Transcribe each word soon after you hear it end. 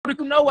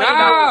You know what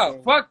it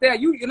is. Fuck that.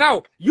 You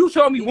know, you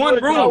show me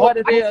one room. What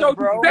it I is, can show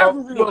bro. you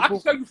several rooms. I can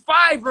show you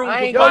 5 rooms.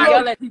 I ain't gonna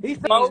yell at He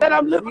said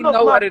I'm living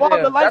off my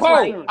father's life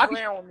insurance. I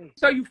can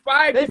show you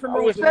 5 different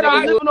rooms. He said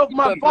I'm living off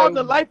my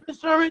father's life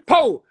insurance.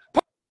 Oh,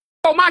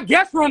 my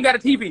guest room got a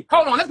TV.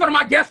 Hold on, let's go to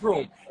my guest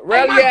room.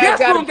 Really, my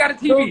guest room got a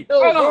TV.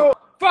 Hold on.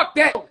 Fuck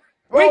that.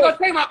 We ain't gonna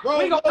say my. We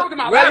ain't gonna talk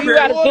about library.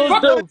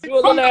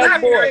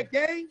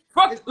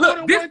 Fuck.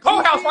 Look, this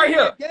courthouse right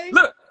here.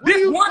 Look,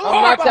 this one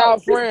I'm not y'all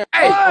friend.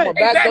 Hey,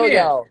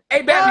 Batman.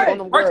 Hey,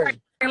 Batman. First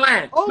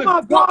line. Oh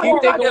my God. You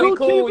think we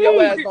cool?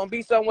 Your ass gonna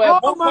be somewhere.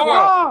 Oh my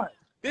God.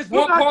 This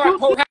one part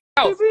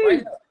courthouse.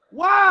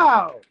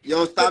 Wow.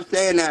 Yo, stop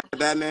saying that,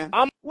 Batman.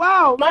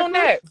 Wow. On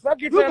that.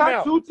 Fuck you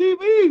got 2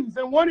 TVs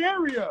in one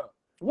area.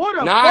 What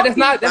a Nah, that's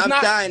not.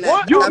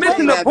 What? You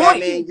missing the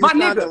point, my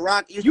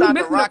nigga. You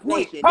missing the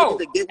point.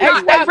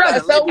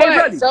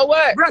 So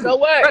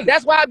what?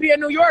 That's why I be in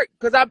New York,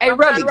 because I'm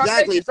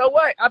exactly. So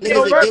what? I be in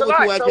Niggas New York a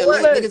lot.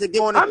 Niggas are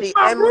going to see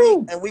Emery,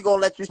 and we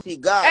gonna let you see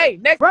God. Hey,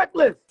 next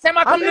Recklezz. time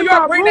I come to New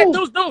York, bring that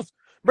deuce.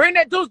 Bring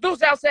that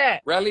deuce outside.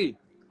 Really?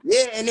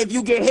 Yeah, and if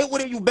you get hit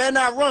with it, you better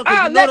not run,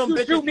 I'll because you know let them you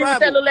bitches shoot me with that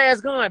travel. little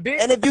ass gun, bitch.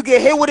 And if you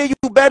get hit with it,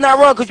 you better not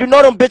run, because you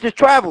know them bitches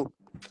travel.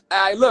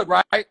 Hey, look,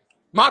 right?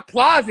 My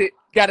closet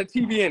got a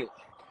TV in it.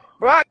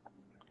 Bro, I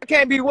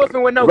can't be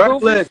woofing with no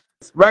Recklezz.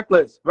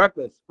 goofies.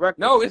 Recklezz.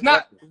 No, it's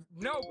not.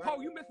 No,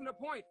 Poe, you missing the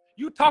point.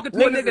 You talking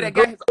to a nigga that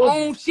got his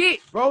own shit.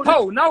 Bro,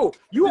 Poe, no.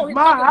 You only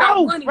talking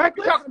about money.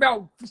 You talking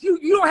about,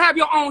 you don't have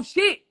your own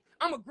shit.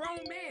 I'm a grown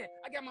man.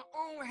 I got my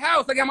own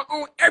house. I got my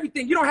own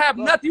everything. You don't have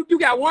nothing. You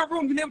got one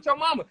room. You live with your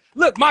mama.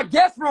 Look, my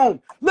guest room.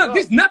 Look,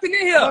 there's nothing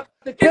in here.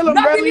 There's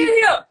nothing in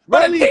here.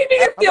 But the TV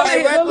is still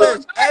in here.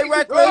 Hey,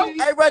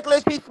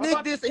 Recklezz, he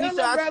sneaked this. He said,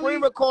 I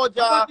screen record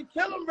y'all. He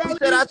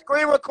said, I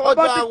screen record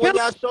y'all when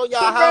y'all show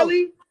y'all house.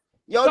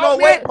 Yo, no,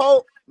 wait,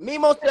 Poe.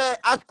 Memo said,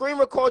 I screen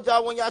record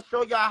y'all when y'all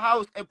show y'all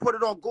house and put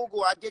it on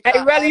Google. I get y'all. Hey,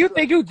 Relly, you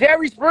think you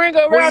Jerry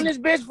Springer around this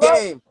bitch,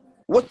 bro?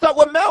 What's up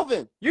with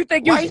Melvin? You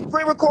think you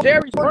screen record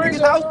Jerry Springer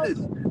houses?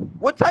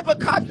 What type of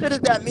cop shit is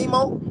that,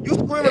 Memo? You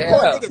screen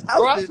record niggas'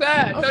 houses?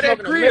 I'm so that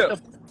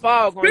crib.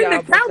 Bring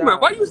the camera.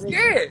 Why you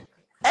scared?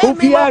 Hey,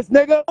 Goofy ass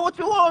nigga. What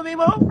you want,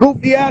 Memo?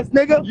 Goofy ass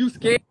nigga. You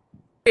scared?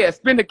 Yeah,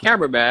 spin the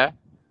camera, man.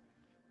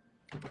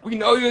 We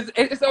know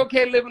it's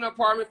okay to live in an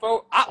apartment,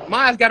 folks.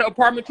 Mine's got an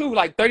apartment too,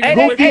 like 30.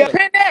 Hey,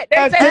 pin that.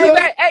 They say you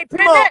got. Hey,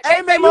 pin that.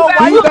 They say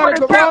you got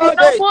a car with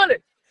no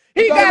bullets.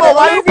 He got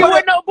a baby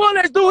with no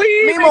bullets. Do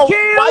he even kill?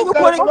 Why you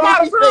putting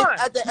my son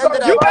at the end of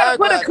that? You gotta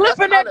put a clip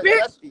in that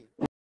bitch.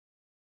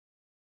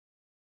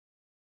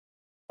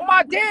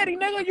 My daddy,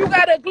 nigga, you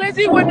got a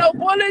glizzy with no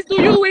bullets.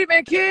 Do you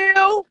even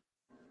kill?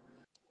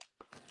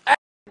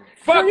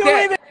 Fuck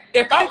that.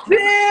 If I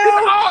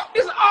kill,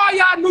 this is all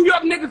y'all New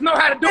York niggas know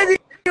how to do.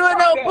 With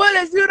no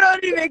bullets, you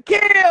don't even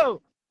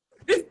kill.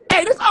 This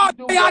all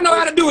y'all know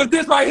how to do is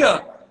this right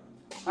here.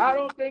 I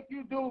don't think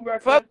you do,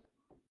 Recklezz. Fuck.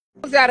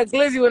 Got a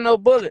glizzy with no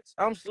bullets.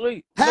 I'm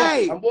asleep.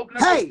 Hey, I'm walking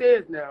up the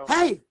stairs now.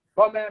 Hey,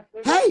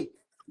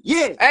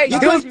 yeah. Hey,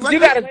 dude, you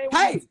gotta.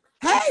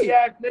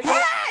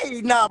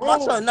 Hey, nah, my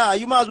son, nah,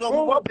 you might as well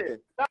move up there.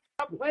 Stop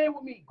playing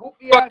with me,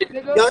 goofy ass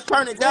nigga. Yo,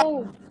 turn it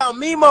down.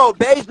 Memo,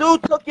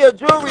 Bezu took your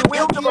jewelry. We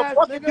don't give a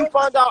fuck if you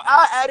find out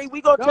our Addy.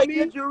 We gonna take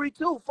your jewelry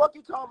too. Fuck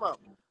you talking about.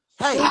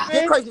 Hey,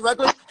 get crazy,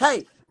 Recklezz.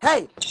 Hey.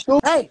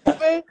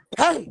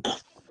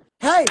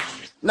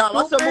 Nah,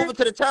 my son moving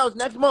to the towns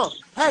next month.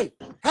 Hey.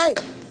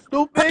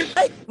 Stupid.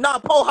 Hey, nah,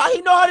 Poe, how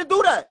he know how to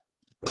do that?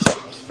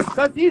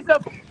 Cause he's a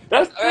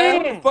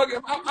fan.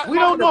 We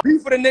don't know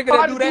for the nigga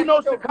that do that. You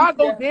know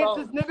Chicago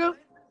dances, nigga.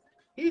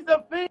 He's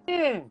a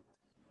fan.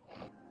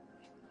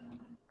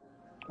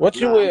 What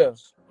you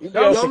is? You be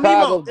on Yo, Chicago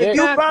Memo, dick. if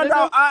you found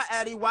out our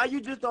Addy, why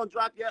you just don't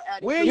drop your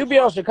Addy? Where you be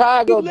on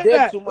Chicago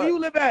dick too much? Where you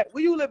live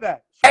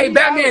at? Hey,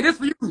 Batman, this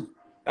for you.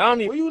 I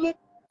don't even. Where you live?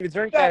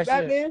 Drink that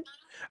Batman? shit.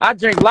 I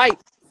drink light.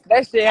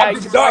 That shit how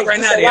you dark right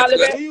now.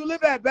 Where you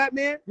live at,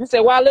 Batman? You say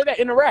where I live at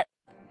in the rack.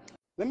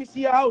 Let me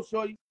see your house,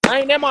 shorty.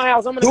 I ain't in my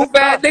house. I'm in Too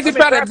bad niggas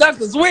try to duck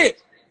the switch.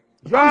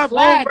 Drive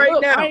home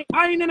right now.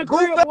 I ain't in the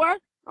crib, boy.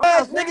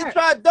 Niggas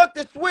try to duck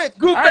the switch.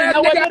 Goof ass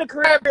nigga the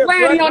crib.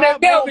 playing on that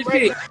velvet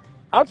shit.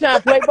 I'm trying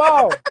to play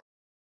ball.